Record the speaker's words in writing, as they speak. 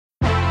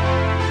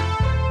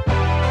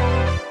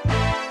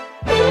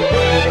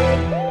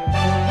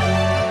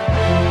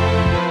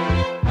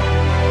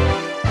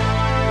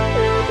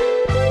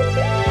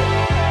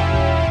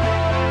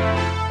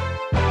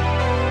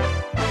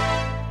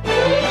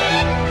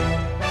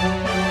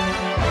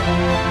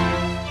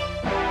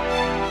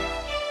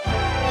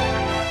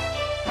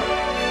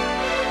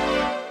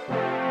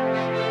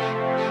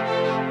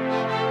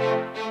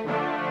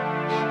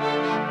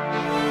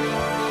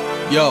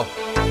Yo.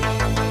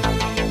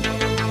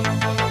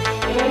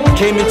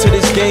 Came into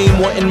this game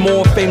wanting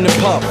more fame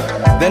than Puff.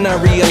 Then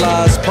I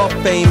realized Puff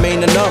fame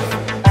ain't enough.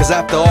 Cause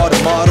after all the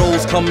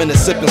models come in and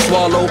sip and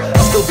swallow,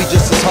 I'll still be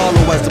just as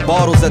hollow as the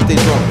bottles that they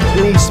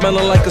drunk. Room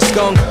smelling like a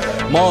skunk,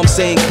 mom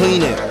saying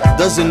clean it.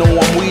 Doesn't know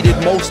I'm weeded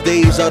most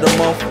days of the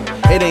month.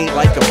 It ain't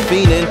like I'm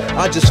fiending,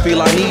 I just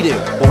feel I need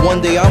it. But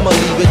one day I'ma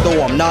leave it,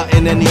 though I'm not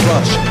in any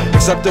rush.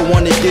 Except the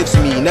one it gives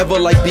me, never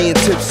like being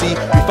tipsy.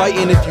 We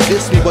fighting if you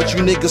diss me, but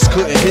you niggas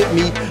couldn't hit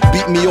me.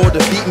 Beat me or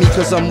defeat me,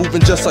 cause I'm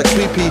moving just like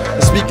Sweet Pea.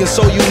 And speaking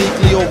so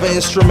uniquely over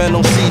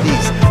instrumental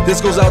CDs.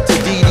 This goes out to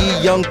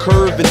Didi, young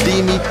Kerv and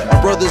Dimi.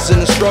 My brothers in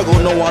the struggle,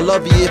 know I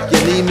love you if you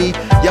need me.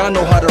 Y'all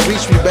know how to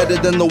reach me better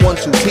than the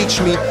ones who teach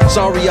me.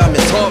 Sorry I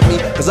been taught me,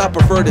 cause I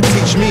prefer to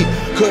teach me.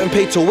 Couldn't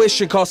pay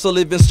tuition, cost of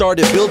living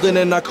started building,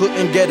 and I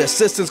couldn't get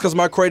assistance cause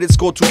my credit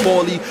scored too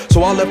poorly.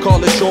 So I left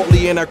college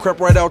shortly and I crept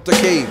right out the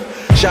cave.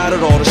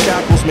 Shattered all the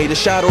shackles, made the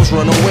shadows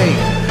run away.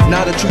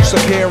 Not a true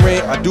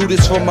parent, I do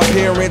this for my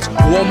parents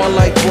who all my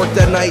life worked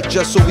at night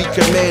just so we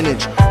could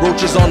manage.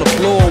 Roaches on the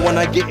floor when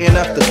I get in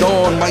after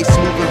dawn, mice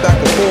moving back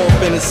and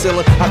forth in the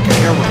ceiling, I can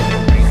hear them.